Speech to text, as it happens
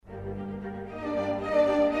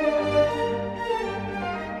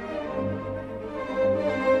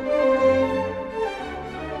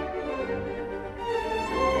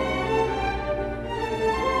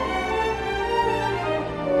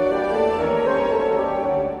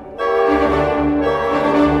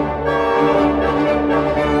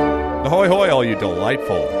all you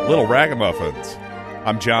delightful little ragamuffins.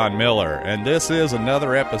 I'm John Miller, and this is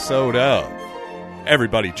another episode of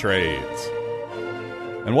Everybody Trades.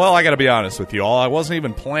 And well, I gotta be honest with you all, I wasn't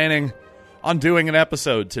even planning on doing an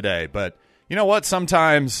episode today, but you know what?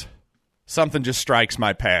 Sometimes something just strikes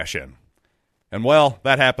my passion. And well,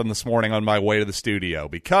 that happened this morning on my way to the studio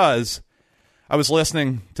because I was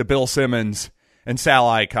listening to Bill Simmons and Sal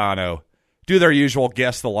Iacono do their usual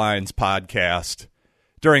Guess the Lines podcast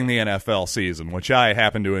during the NFL season, which I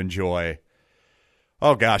happen to enjoy.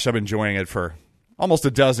 Oh gosh, I've been enjoying it for almost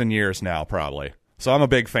a dozen years now, probably. So I'm a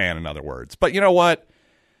big fan, in other words. But you know what?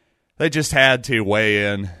 They just had to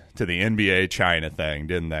weigh in to the NBA China thing,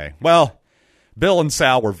 didn't they? Well, Bill and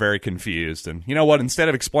Sal were very confused. And you know what? Instead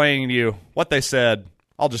of explaining to you what they said,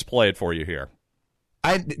 I'll just play it for you here.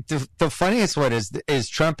 The funniest one is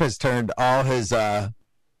Trump has turned all his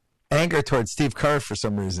anger towards Steve Kerr for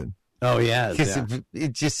some reason. Oh, yeah.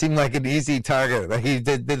 It just seemed like an easy target. Like he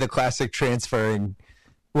did the classic transferring,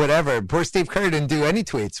 whatever. Poor Steve Kerr didn't do any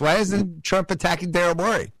tweets. Why isn't Trump attacking Daryl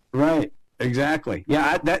Morey? Right. Exactly.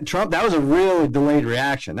 Yeah, that was a really delayed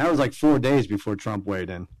reaction. That was like 4 days before Trump weighed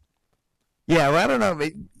in. Yeah, well, I don't know.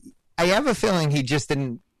 I have a feeling he just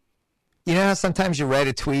didn't. You know how sometimes you write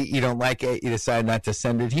a tweet, you don't like it, you decide not to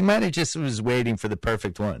send it? He might have just was waiting for the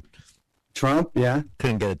perfect one. Trump, yeah.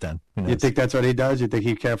 Couldn't get it done. You think that's what he does? You think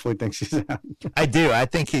he carefully thinks he's out? I do. I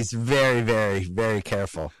think he's very, very, very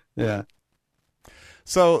careful. Yeah.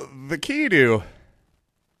 So the key to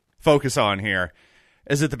focus on here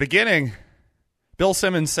is at the beginning, Bill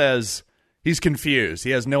Simmons says he's confused.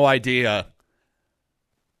 He has no idea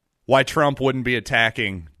why Trump wouldn't be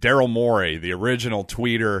attacking Daryl Morey, the original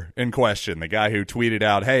tweeter in question, the guy who tweeted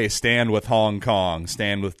out, hey, stand with Hong Kong,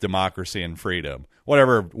 stand with democracy and freedom.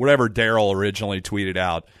 Whatever Daryl originally tweeted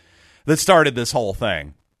out that started this whole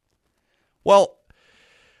thing. Well,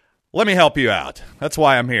 let me help you out. That's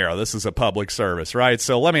why I'm here. This is a public service, right?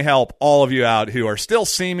 So let me help all of you out who are still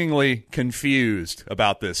seemingly confused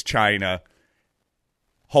about this China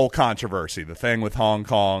whole controversy, the thing with Hong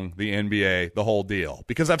Kong, the NBA, the whole deal.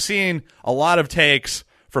 Because I've seen a lot of takes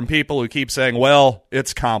from people who keep saying, well,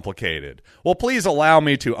 it's complicated. Well, please allow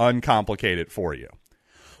me to uncomplicate it for you.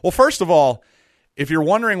 Well, first of all, if you're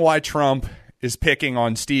wondering why Trump is picking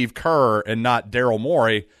on Steve Kerr and not Daryl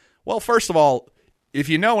Morey, well, first of all, if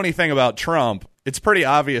you know anything about Trump, it's pretty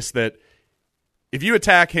obvious that if you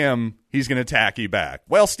attack him, he's going to attack you back.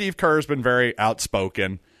 Well, Steve Kerr's been very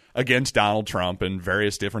outspoken against Donald Trump and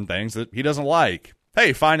various different things that he doesn't like.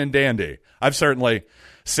 Hey, fine and dandy. I've certainly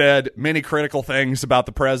said many critical things about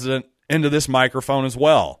the president into this microphone as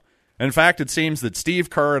well. In fact, it seems that Steve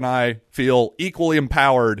Kerr and I feel equally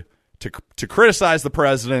empowered to criticize the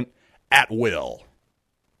president at will.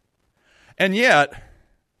 And yet,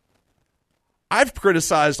 I've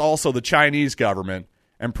criticized also the Chinese government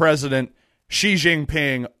and President Xi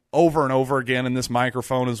Jinping over and over again in this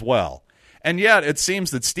microphone as well. And yet, it seems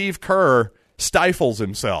that Steve Kerr stifles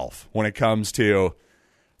himself when it comes to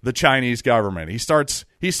the Chinese government. He starts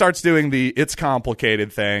doing the it's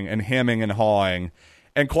complicated thing and hemming and hawing.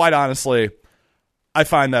 And quite honestly, I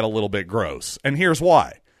find that a little bit gross. And here's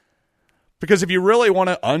why. Because if you really want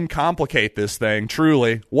to uncomplicate this thing,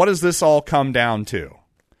 truly, what does this all come down to?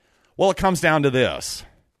 Well, it comes down to this.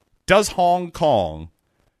 Do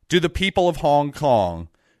the people of Hong Kong,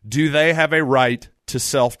 do they have a right to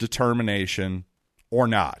self-determination or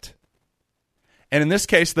not? And in this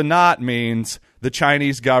case, the not means the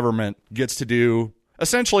Chinese government gets to do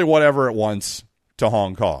essentially whatever it wants to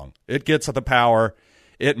Hong Kong. It gets the power.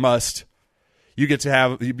 You get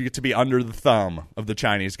to be under the thumb of the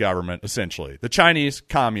Chinese government, essentially. The Chinese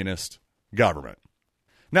Communist government.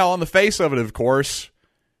 Now, on the face of it, of course,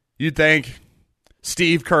 you'd think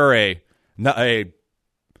Steve Kerr,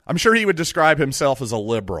 I'm sure he would describe himself as a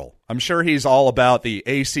liberal. I'm sure he's all about the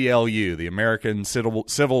ACLU, the American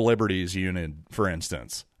Civil Liberties Union, for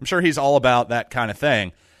instance. I'm sure he's all about that kind of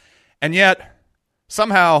thing. And yet,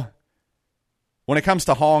 somehow, when it comes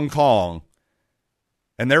to Hong Kong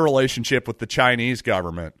and their relationship with the Chinese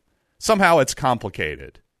government, somehow it's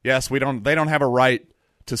complicated. Yes, they don't have a right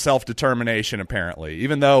to self-determination, apparently,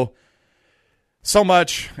 even though so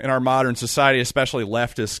much in our modern society, especially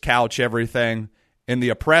leftists, couch everything in the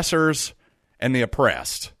oppressors and the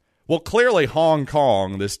oppressed. Well, clearly Hong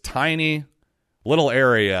Kong, this tiny little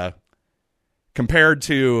area, compared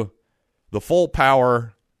to the full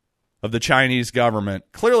power of the Chinese government,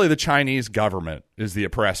 clearly the Chinese government is the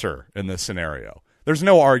oppressor in this scenario. There's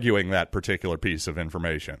no arguing that particular piece of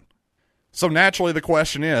information. So naturally the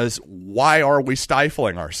question is, why are we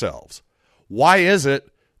stifling ourselves? Why is it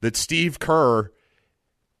that Steve Kerr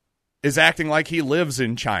is acting like he lives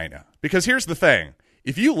in China. Because here's the thing.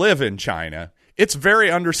 If you live in China, it's very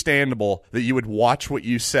understandable that you would watch what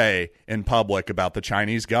you say in public about the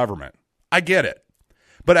Chinese government. I get it.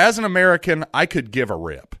 But as an American, I could give a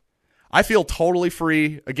rip. I feel totally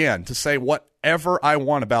free, again, to say whatever I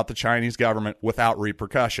want about the Chinese government without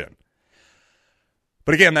repercussion.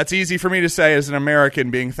 But again, that's easy for me to say as an American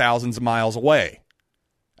being thousands of miles away.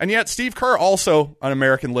 And yet, Steve Kerr, also an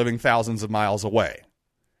American living thousands of miles away.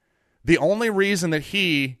 The only reason that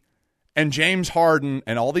he and James Harden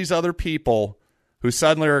and all these other people who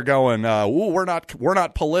suddenly are going, we're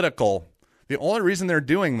not political, the only reason they're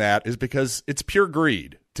doing that is because it's pure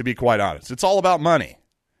greed, to be quite honest. It's all about money.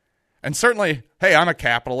 And certainly, hey, I'm a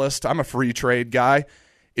capitalist. I'm a free trade guy.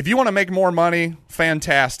 If you want to make more money,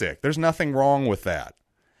 fantastic. There's nothing wrong with that.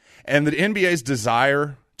 And the NBA's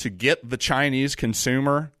desire to get the Chinese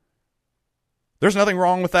consumer, there's nothing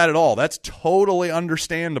wrong with that at all. That's totally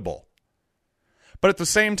understandable. But at the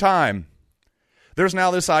same time, there's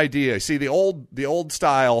now this idea. See, the old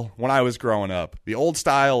style when I was growing up, the old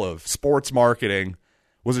style of sports marketing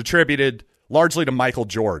was attributed largely to Michael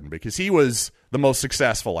Jordan because he was the most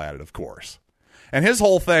successful at it, of course. And his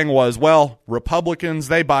whole thing was, well, Republicans,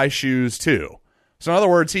 they buy shoes too. So in other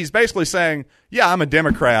words, he's basically saying, yeah, I'm a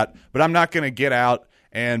Democrat, but I'm not going to get out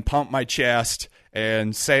and pump my chest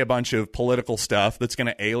and say a bunch of political stuff that's going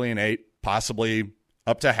to alienate possibly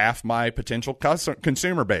up to half my potential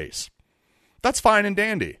consumer base. That's fine and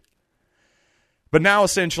dandy. But now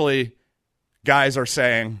essentially guys are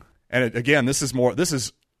saying, and again, this is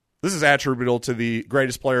attributable to the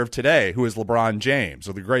greatest player of today, who is LeBron James,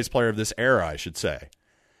 or the greatest player of this era, I should say.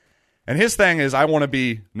 And his thing is, I want to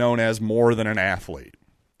be known as more than an athlete.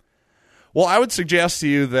 Well, I would suggest to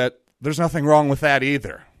you that there's nothing wrong with that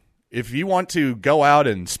either. If you want to go out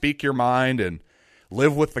and speak your mind and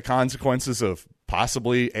live with the consequences of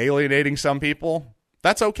possibly alienating some people,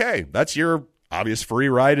 that's okay. That's your obvious free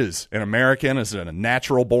right as an American, as a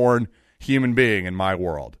natural-born human being in my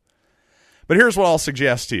world. But here's what I'll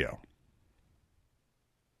suggest to you.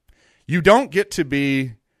 You don't get to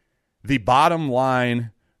be the bottom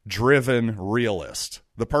line driven realist.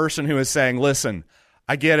 The person who is saying, listen,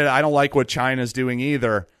 I get it. I don't like what China's doing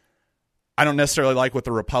either. I don't necessarily like what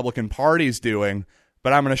the Republican Party's doing,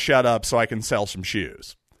 but I'm going to shut up so I can sell some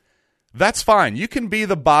shoes. That's fine. You can be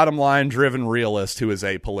the bottom line driven realist who is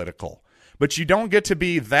apolitical, but you don't get to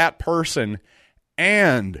be that person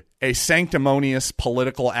and a sanctimonious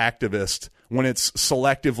political activist when it's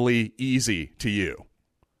selectively easy to you.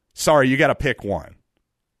 Sorry, you got to pick one.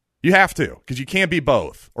 You have to, because you can't be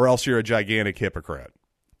both, or else you're a gigantic hypocrite.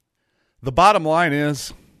 The bottom line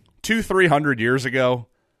is, 200-300 years ago,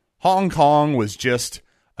 Hong Kong was just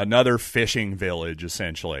another fishing village,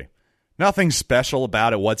 essentially. Nothing special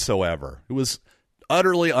about it whatsoever. It was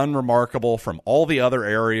utterly unremarkable from all the other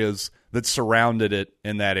areas that surrounded it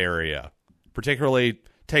in that area. Particularly,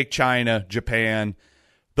 take China, Japan,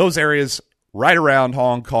 those areas right around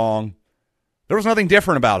Hong Kong. There was nothing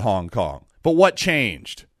different about Hong Kong. But what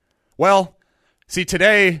changed? Well, see,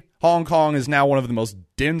 today, Hong Kong is now one of the most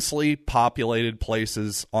densely populated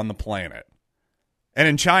places on the planet. And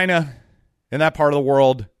in China, in that part of the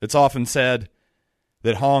world, it's often said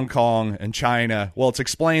that Hong Kong and China, well, it's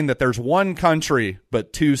explained that there's one country,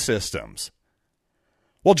 but two systems.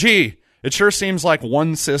 Well, gee, it sure seems like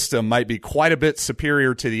one system might be quite a bit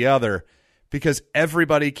superior to the other because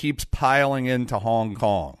everybody keeps piling into Hong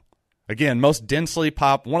Kong. Again, one of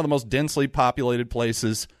the most densely populated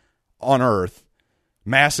places on Earth,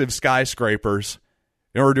 massive skyscrapers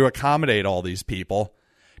in order to accommodate all these people.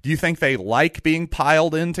 Do you think they like being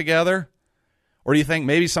piled in together? Or do you think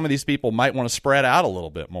maybe some of these people might want to spread out a little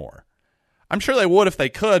bit more? I'm sure they would if they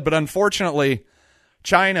could, but unfortunately,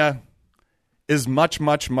 China is much,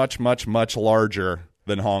 much, much, much, much larger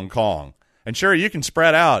than Hong Kong. And sure, you can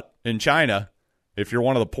spread out in China if you're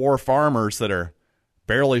one of the poor farmers that are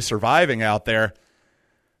barely surviving out there.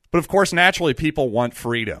 But of course, naturally, people want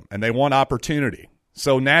freedom and they want opportunity.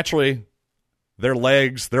 So naturally, their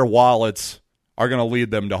legs, their wallets are going to lead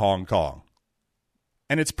them to Hong Kong.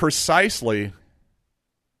 And it's precisely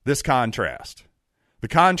this contrast. The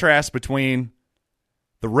contrast between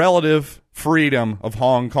the relative freedom of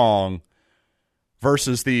Hong Kong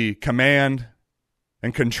versus the command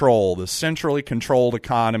and control, the centrally controlled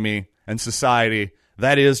economy and society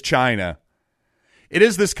that is China. It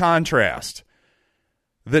is this contrast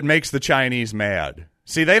that makes the Chinese mad.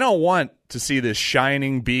 See, they don't want to see this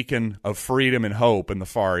shining beacon of freedom and hope in the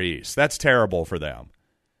Far East. That's terrible for them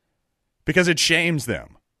because it shames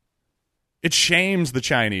them. It shames the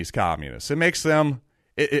Chinese communists. It makes them,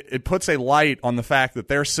 it puts a light on the fact that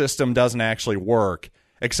their system doesn't actually work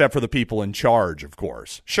except for the people in charge, of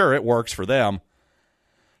course. Sure, it works for them.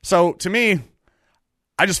 So to me,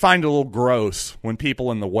 I just find it a little gross when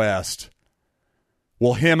people in the West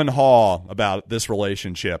will hem and haw about this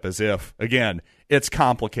relationship as if, again, it's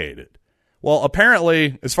complicated. Well,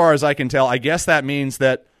 apparently, as far as I can tell, I guess that means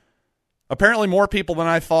that apparently more people than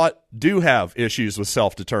I thought do have issues with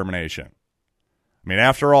self-determination. I mean,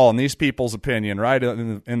 after all, in these people's opinion, right,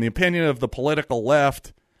 in the opinion of the political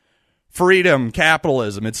left, freedom,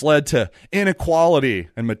 capitalism, it's led to inequality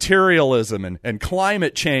and materialism and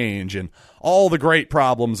climate change and all the great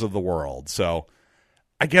problems of the world. So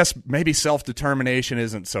I guess maybe self-determination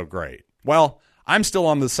isn't so great. Well, I'm still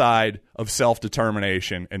on the side of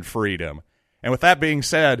self-determination and freedom. And with that being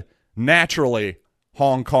said, naturally,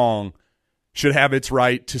 Hong Kong should have its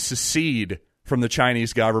right to secede from the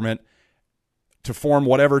Chinese government, to form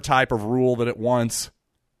whatever type of rule that it wants.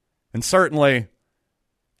 And certainly,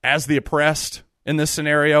 as the oppressed in this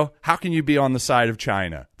scenario, how can you be on the side of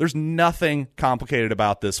China? There's nothing complicated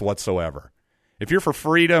about this whatsoever. If you're for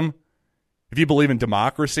freedom, if you believe in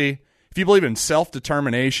democracy, if you believe in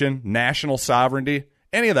self-determination, national sovereignty,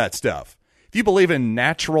 any of that stuff, if you believe in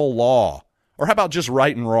natural law, or how about just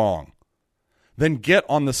right and wrong, then get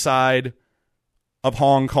on the side of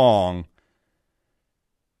Hong Kong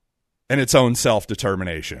and its own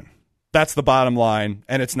self-determination. That's the bottom line,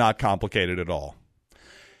 and it's not complicated at all.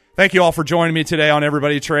 Thank you all for joining me today on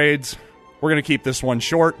Everybody Trades. We're going to keep this one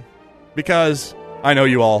short because I know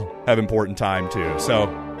you all have important time too. So,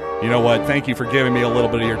 you know what? Thank you for giving me a little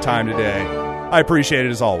bit of your time today. I appreciate it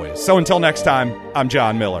as always. So until next time, I'm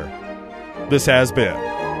John Miller. This has been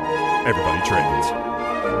Everybody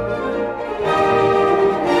Trades.